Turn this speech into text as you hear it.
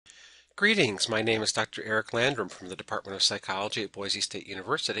Greetings, my name is Dr. Eric Landrum from the Department of Psychology at Boise State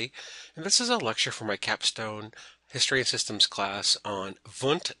University, and this is a lecture for my Capstone History and Systems class on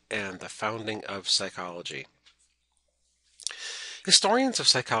Wundt and the founding of psychology. Historians of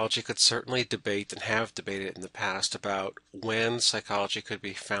psychology could certainly debate and have debated in the past about when psychology could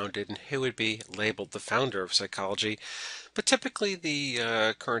be founded and who would be labeled the founder of psychology, but typically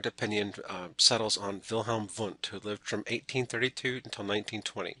the current opinion settles on Wilhelm Wundt, who lived from 1832 until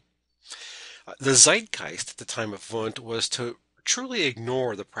 1920. The zeitgeist at the time of Wundt was to truly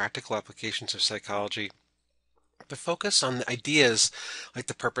ignore the practical applications of psychology, but focus on the ideas like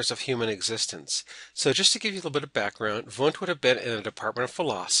the purpose of human existence. So just to give you a little bit of background, Wundt would have been in a department of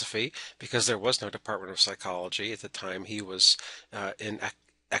philosophy because there was no department of psychology at the time he was in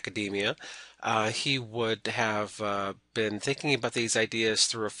academia. He would have been thinking about these ideas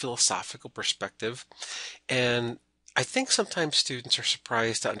through a philosophical perspective, and I think sometimes students are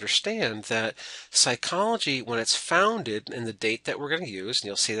surprised to understand that psychology, when it's founded, and the date that we're going to use, and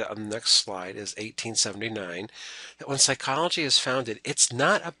you'll see that on the next slide, is 1879, that when psychology is founded, it's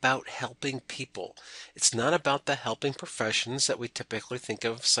not about helping people. It's not about the helping professions that we typically think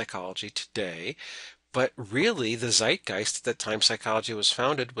of psychology today. But really, the zeitgeist at the time psychology was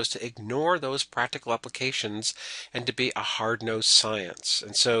founded was to ignore those practical applications and to be a hard-nosed science.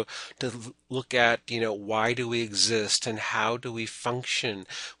 And so to look at, why do we exist and how do we function?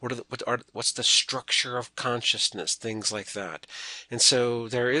 What's the structure of consciousness? Things like that. And so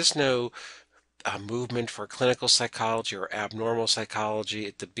there is no movement for clinical psychology or abnormal psychology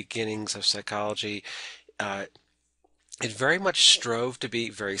at the beginnings of psychology. It very much strove to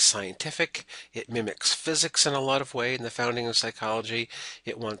be very scientific. It mimics physics in a lot of ways in the founding of psychology.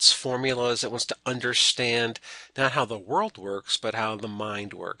 It wants formulas. It wants to understand not how the world works, but how the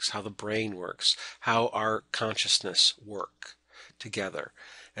mind works, how the brain works, how our consciousness work together.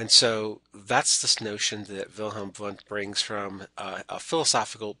 And so that's this notion that Wilhelm Wundt brings from a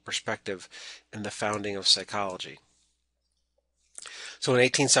philosophical perspective in the founding of psychology. So in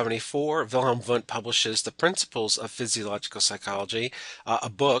 1874, Wilhelm Wundt publishes The Principles of Physiological Psychology, a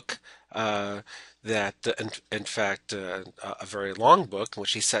book that, in fact, a very long book in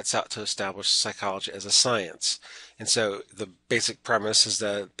which he sets out to establish psychology as a science. And so the basic premise is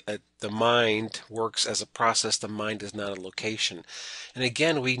that the mind works as a process, the mind is not a location. And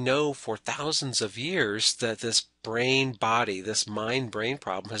again, we know for thousands of years that this brain-body, this mind-brain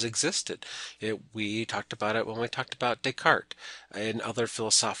problem has existed. We talked about it when we talked about Descartes and other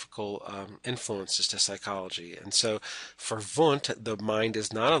philosophical influences to psychology. And so for Wundt, the mind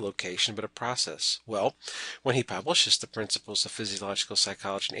is not a location but a process. Well, when he publishes The Principles of Physiological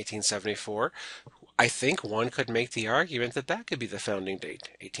Psychology in 1874, I think one could make the argument that that could be the founding date,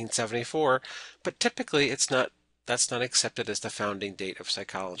 1874, but typically that's not accepted as the founding date of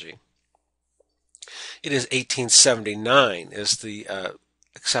psychology. It is 1879 is the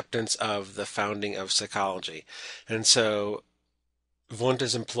acceptance of the founding of psychology. And so Wundt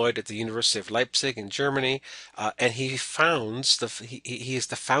is employed at the University of Leipzig in Germany, and he is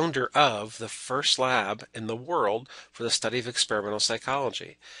the founder of the first lab in the world for the study of experimental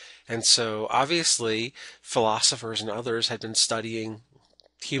psychology. And so obviously philosophers and others had been studying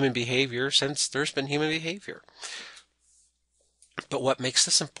human behavior since there's been human behavior. But what makes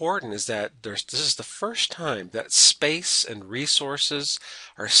this important is that this is the first time that space and resources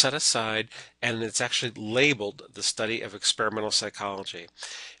are set aside and it's actually labeled the study of experimental psychology.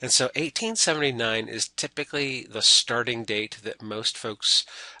 And so 1879 is typically the starting date that most folks,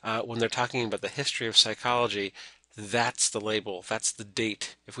 when they're talking about the history of psychology, that's the label, that's the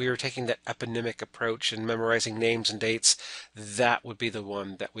date. If we were taking that eponymic approach and memorizing names and dates, that would be the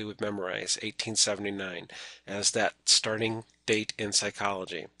one that we would memorize, 1879, as that starting date in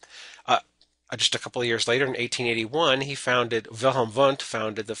psychology. Just a couple of years later, in 1881, Wilhelm Wundt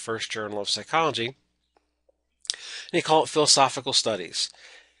founded the first journal of psychology, and he called it Philosophical Studies.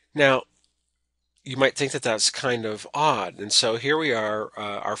 Now, you might think that that's kind of odd. And so here we are,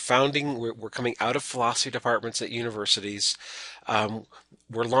 our founding, we're coming out of philosophy departments at universities.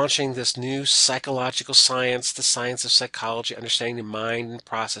 We're launching this new psychological science, the science of psychology, understanding the mind and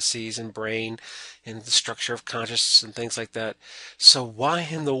processes and brain and the structure of consciousness and things like that. So why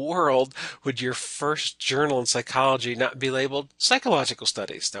in the world would your first journal in psychology not be labeled psychological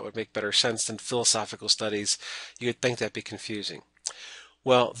studies? That would make better sense than philosophical studies. You would think that'd be confusing.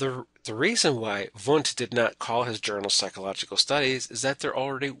 Well, the reason why Wundt did not call his journal Psychological Studies is that there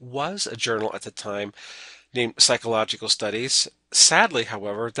already was a journal at the time named Psychological Studies. Sadly,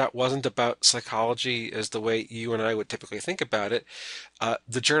 however, that wasn't about psychology as the way you and I would typically think about it.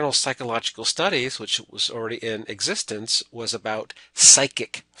 The journal Psychological Studies, which was already in existence, was about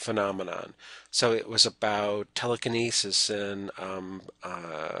psychic phenomenon. So it was about telekinesis and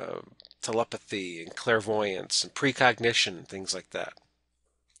telepathy and clairvoyance and precognition, things like that.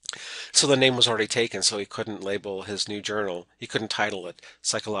 So the name was already taken, so he couldn't label his new journal, he couldn't title it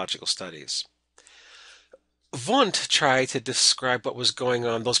Psychological Studies. Wundt tried to describe what was going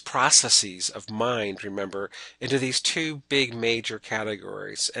on, those processes of mind, remember, into these two big major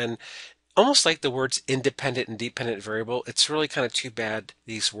categories. And almost like the words independent and dependent variable, it's really kind of too bad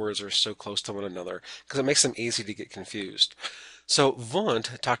these words are so close to one another because it makes them easy to get confused. So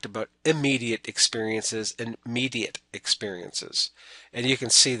Wundt talked about immediate experiences and mediate experiences, and you can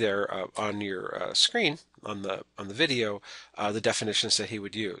see there on your screen on the video the definitions that he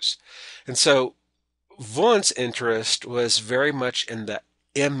would use. And so Wundt's interest was very much in the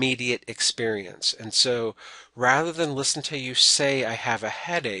immediate experience. And so rather than listen to you say, I have a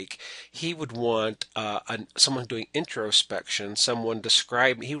headache, he would want someone doing introspection,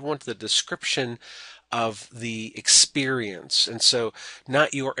 he would want the description of the experience. And so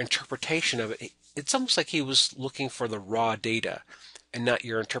not your interpretation of it. It's almost like he was looking for the raw data and not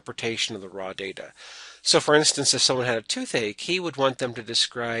your interpretation of the raw data. So for instance, if someone had a toothache, he would want them to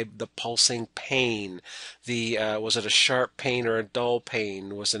describe the pulsing pain. Was it a sharp pain or a dull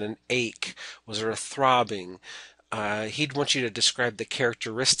pain? Was it an ache? Was there a throbbing? He'd want you to describe the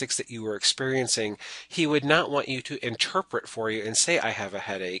characteristics that you were experiencing. He would not want you to interpret for you and say, I have a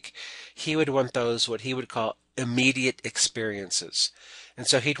headache. He would want those, what he would call immediate experiences. And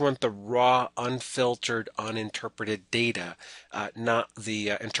so he'd want the raw, unfiltered, uninterpreted data, not the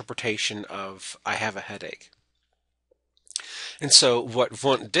interpretation of, I have a headache. And so what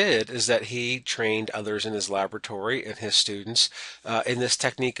Wundt did is that he trained others in his laboratory and his students in this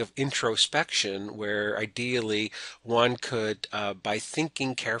technique of introspection, where ideally one could, by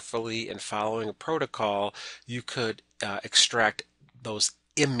thinking carefully and following a protocol, you could extract those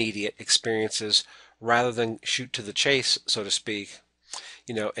immediate experiences rather than shoot to the chase, so to speak,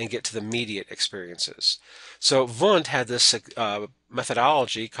 and get to the immediate experiences. So Wundt had this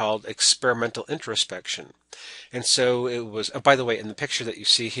methodology called experimental introspection. And so it was, by the way, in the picture that you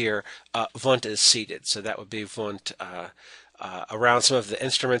see here, Wundt is seated. So that would be Wundt around some of the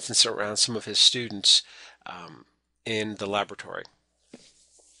instruments and around some of his students in the laboratory.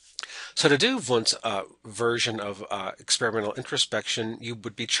 So to do Wundt's version of experimental introspection, you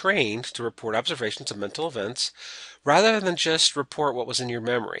would be trained to report observations of mental events rather than just report what was in your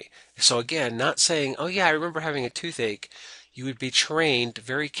memory. So again, not saying, oh yeah, I remember having a toothache. You would be trained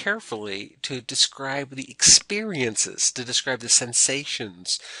very carefully to describe the experiences, to describe the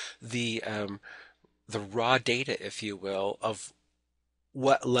sensations, the raw data, if you will, of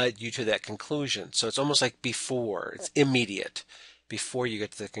what led you to that conclusion. So it's almost like before, it's immediate, before you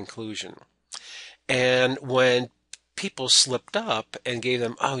get to the conclusion. And when people slipped up and gave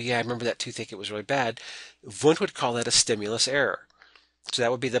them, oh yeah, I remember that toothache, it was really bad, Wundt would call that a stimulus error. So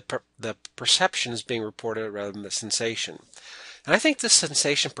that would be the perception is being reported rather than the sensation. And I think this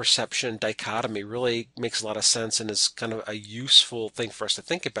sensation-perception dichotomy really makes a lot of sense and is kind of a useful thing for us to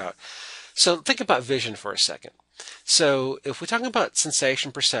think about. So think about vision for a second. So if we're talking about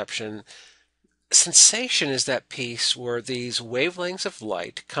sensation-perception, sensation is that piece where these wavelengths of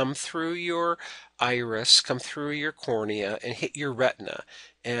light come through your iris, come through your cornea, and hit your retina.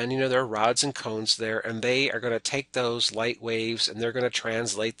 And there are rods and cones there, and they are going to take those light waves and they're going to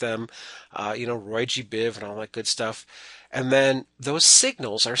translate them, Roy G. Biv and all that good stuff. And then those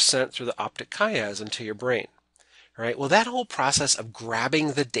signals are sent through the optic chiasm to your brain. Right? Well, that whole process of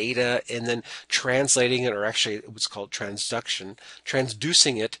grabbing the data and then translating it, or actually it was called transduction,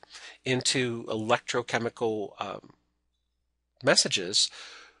 transducing it into electrochemical messages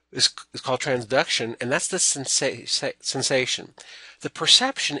is called transduction, and that's the sensation. The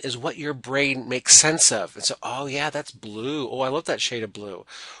perception is what your brain makes sense of. And so, oh yeah, that's blue. Oh, I love that shade of blue.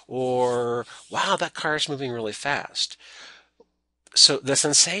 Or, wow, that car is moving really fast. So the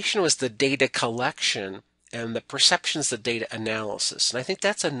sensation was the data collection, and the perception is the data analysis. And I think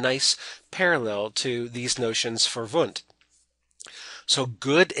that's a nice parallel to these notions for Wundt. So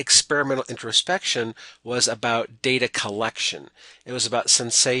good experimental introspection was about data collection. It was about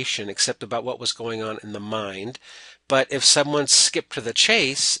sensation, except about what was going on in the mind. But if someone skipped to the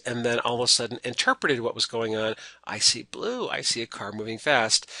chase and then all of a sudden interpreted what was going on, I see blue, I see a car moving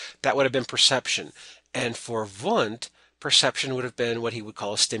fast, that would have been perception. And for Wundt, perception would have been what he would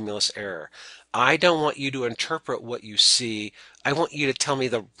call a stimulus error. I don't want you to interpret what you see. I want you to tell me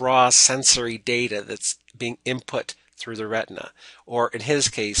the raw sensory data that's being input through the retina, or in his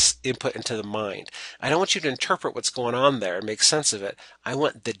case, input into the mind. I don't want you to interpret what's going on there and make sense of it. I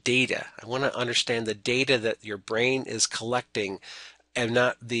want the data. I want to understand the data that your brain is collecting and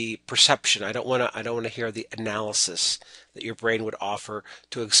not the perception. I don't want to hear the analysis that your brain would offer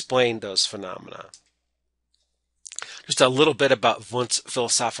to explain those phenomena. Just a little bit about Wundt's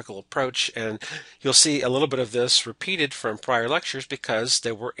philosophical approach, and you'll see a little bit of this repeated from prior lectures because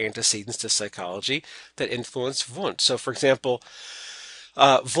there were antecedents to psychology that influenced Wundt. So, for example,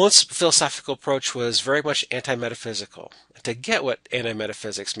 Wundt's philosophical approach was very much anti-metaphysical. To get what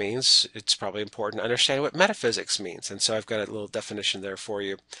anti-metaphysics means, it's probably important to understand what metaphysics means, and so I've got a little definition there for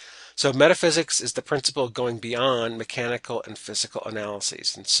you. So metaphysics is the principle of going beyond mechanical and physical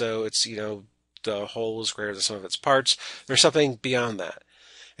analyses, and so it's, the whole is greater than the sum of its parts. There's something beyond that.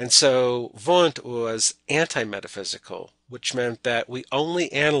 And so Wundt was anti-metaphysical, which meant that we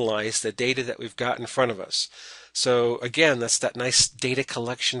only analyze the data that we've got in front of us. So again, that's that nice data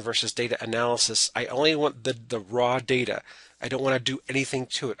collection versus data analysis. I only want the raw data. I don't want to do anything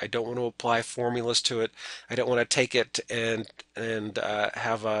to it. I don't want to apply formulas to it. I don't want to take it and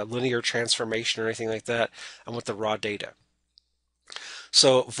have a linear transformation or anything like that. I want the raw data.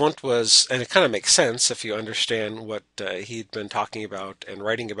 So Wundt was, and it kind of makes sense if you understand what he'd been talking about and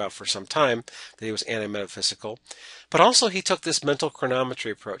writing about for some time, that he was anti-metaphysical. But also he took this mental chronometry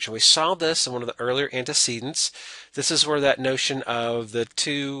approach, and we saw this in one of the earlier antecedents. This is where that notion of the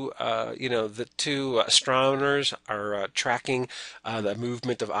two astronomers are tracking the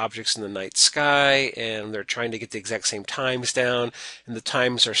movement of objects in the night sky, and they're trying to get the exact same times down, and the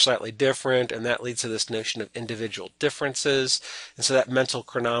times are slightly different, and that leads to this notion of individual differences, and so that mental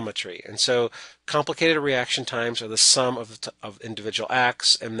chronometry. And so complicated reaction times are the sum of individual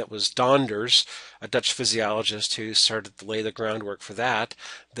acts, and that was Donders, a Dutch physiologist who started to lay the groundwork for that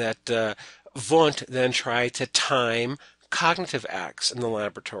Wundt then tried to time cognitive acts in the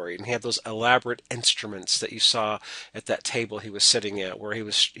laboratory, and he had those elaborate instruments that you saw at that table he was sitting at, where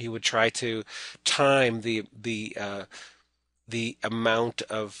he would try to time the amount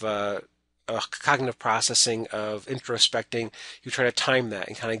of cognitive processing of introspecting. You try to time that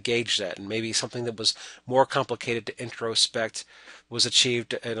and kind of gauge that, and maybe something that was more complicated to introspect was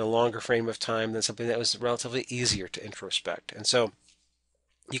achieved in a longer frame of time than something that was relatively easier to introspect. And so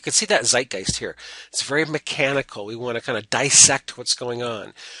you can see that zeitgeist here. It's very mechanical. We want to kind of dissect what's going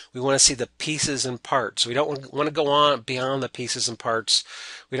on. We want to see the pieces and parts. We don't want to go on beyond the pieces and parts.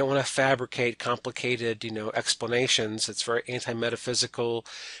 We don't want to fabricate complicated, explanations. It's very anti-metaphysical.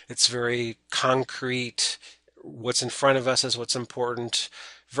 It's very concrete. What's in front of us is what's important.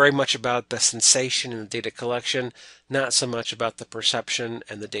 Very much about the sensation and the data collection, not so much about the perception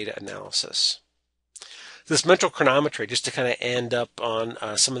and the data analysis. This mental chronometry, just to kind of end up on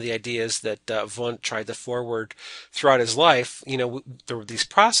some of the ideas that Wundt tried to forward throughout his life, there were these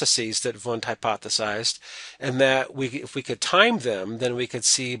processes that Wundt hypothesized, and that if we could time them, then we could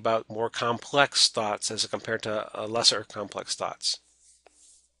see about more complex thoughts as compared to lesser complex thoughts.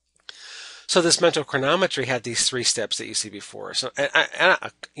 So this mental chronometry had these 3 steps that you see before. So,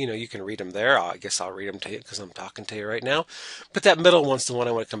 you can read them there. I guess I'll read them to you because I'm talking to you right now. But that middle one's the one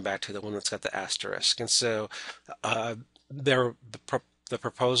I want to come back to, the one that's got the asterisk. And so the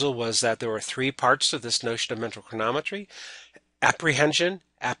proposal was that there were 3 parts to this notion of mental chronometry: apprehension,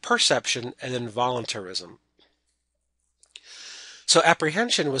 apperception, and then voluntarism. So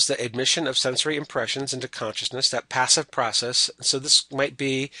apprehension was the admission of sensory impressions into consciousness, that passive process. So this might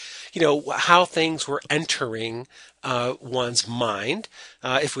be, how things were entering one's mind.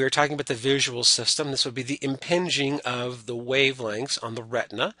 If we were talking about the visual system, this would be the impinging of the wavelengths on the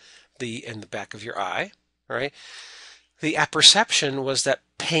retina, in the back of your eye, right? The apperception was that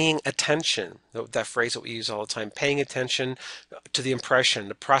paying attention, that phrase that we use all the time, paying attention to the impression,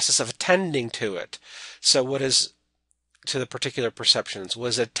 the process of attending to it. So what is to the particular perceptions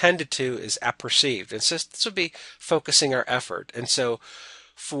was attended to is apperceived. And so this would be focusing our effort. And so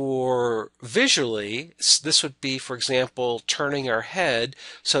for visually, this would be, for example, turning our head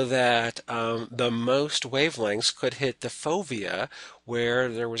so that the most wavelengths could hit the fovea, where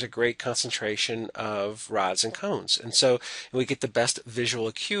there was a great concentration of rods and cones. And so we get the best visual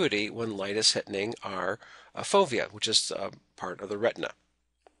acuity when light is hitting our fovea, which is part of the retina.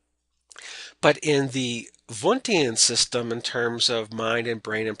 But in the Wundtian system, in terms of mind and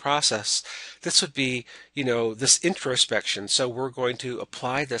brain and process, this would be, this introspection. So we're going to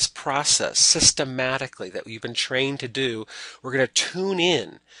apply this process systematically that we've been trained to do. We're going to tune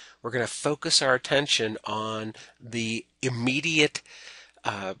in. We're going to focus our attention on the immediate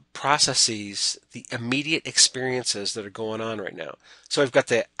processes the immediate experiences that are going on right now. So we've got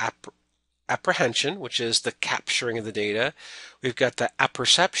the apprehension, which is the capturing of the data. We've got the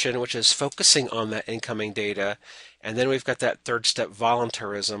apperception, which is focusing on that incoming data. And then we've got that third step,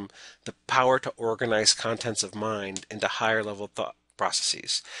 voluntarism, the power to organize contents of mind into higher level thought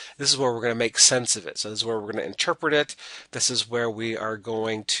processes. This is where we're going to make sense of it. So this is where we're going to interpret it. This is where we are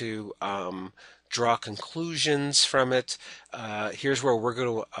going to draw conclusions from it. Here's where we're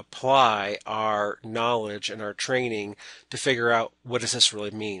going to apply our knowledge and our training to figure out, what does this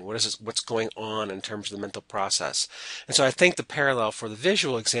really mean? What is this, what's going on in terms of the mental process? And so I think the parallel for the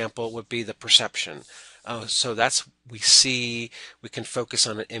visual example would be the perception. So that's, we see, we can focus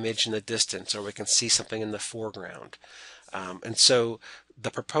on an image in the distance, or we can see something in the foreground. And so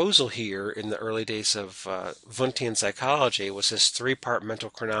the proposal here in the early days of Wundtian psychology was this three-part mental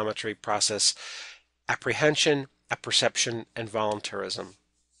chronometry process: apprehension, apperception, and voluntarism.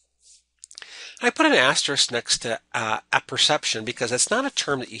 I put an asterisk next to apperception because it's not a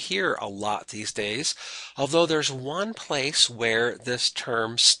term that you hear a lot these days, although there's one place where this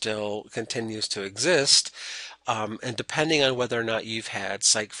term still continues to exist. And depending on whether or not you've had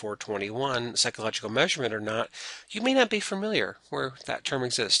Psych 421, psychological measurement, or not, you may not be familiar where that term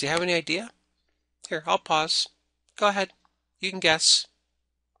exists. Do you have any idea? Here, I'll pause. Go ahead. You can guess.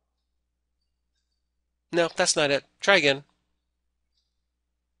 No, that's not it. Try again.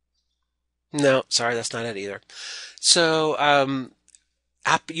 No, sorry, that's not it either. So,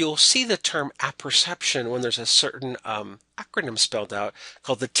 you'll see the term apperception when there's a certain acronym spelled out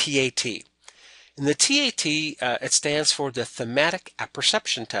called the TAT. And the TAT, it stands for the Thematic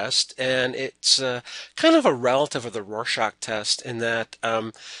Apperception Test, and it's kind of a relative of the Rorschach test in that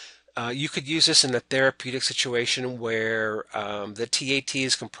you could use this in a therapeutic situation where the TAT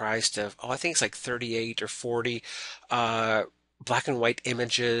is comprised of, I think it's like 38 or 40 black and white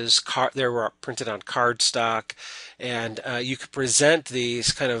images. They were printed on cardstock, and you could present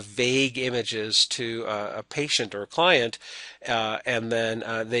these kind of vague images to a patient or a client, and then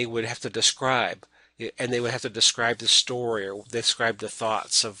they would have to describe. And they would have to describe the story or describe the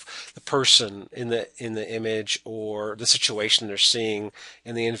thoughts of the person in the image, or the situation they're seeing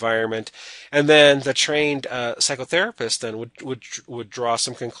in the environment. And then the trained psychotherapist then would draw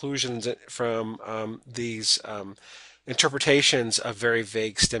some conclusions from these interpretations of very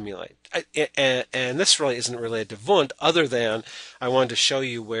vague stimuli. And this really isn't related to Wundt, other than I wanted to show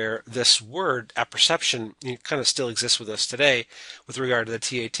you where this word apperception kind of still exists with us today with regard to the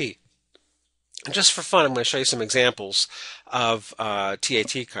TAT. And just for fun, I'm going to show you some examples of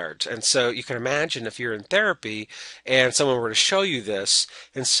TAT cards. And so you can imagine if you're in therapy and someone were to show you this,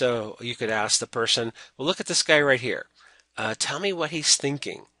 and so you could ask the person, well, look at this guy right here. Tell me what he's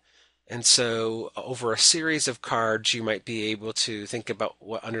thinking. And so over a series of cards, you might be able to think about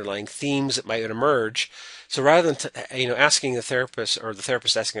what underlying themes that might emerge. So rather than asking the therapist, or the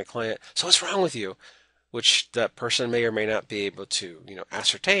therapist asking a client, so what's wrong with you? Which that person may or may not be able to,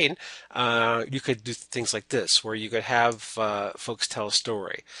 ascertain. You could do things like this, where you could have folks tell a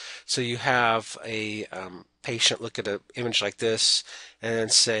story. So you have a patient look at an image like this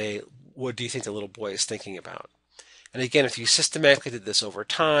and say, what do you think the little boy is thinking about? And again, if you systematically did this over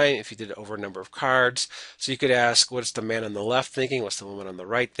time, if you did it over a number of cards, so you could ask, what's the man on the left thinking? What's the woman on the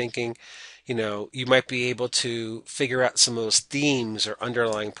right thinking? You might be able to figure out some of those themes or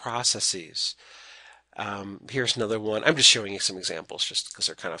underlying processes. Here's another one. I'm just showing you some examples just because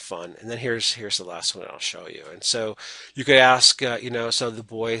they're kind of fun. And then here's the last one I'll show you. And so you could ask, so the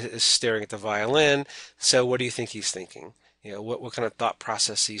boy is staring at the violin. So what do you think he's thinking? What kind of thought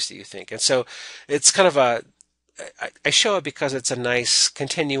processes do you think? And so it's kind of I show it because it's a nice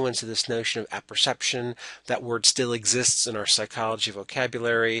continuance of this notion of apperception. That word still exists in our psychology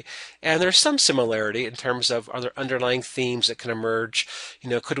vocabulary, and there's some similarity in terms of other underlying themes that can emerge.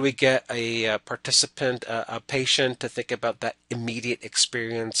 Could we get a participant, a patient, to think about that immediate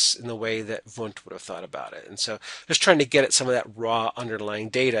experience in the way that Wundt would have thought about it? And so just trying to get at some of that raw underlying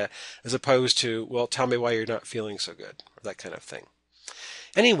data, as opposed to, well, tell me why you're not feeling so good, or that kind of thing.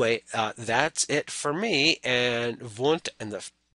 Anyway, that's it for me, and Wundt and the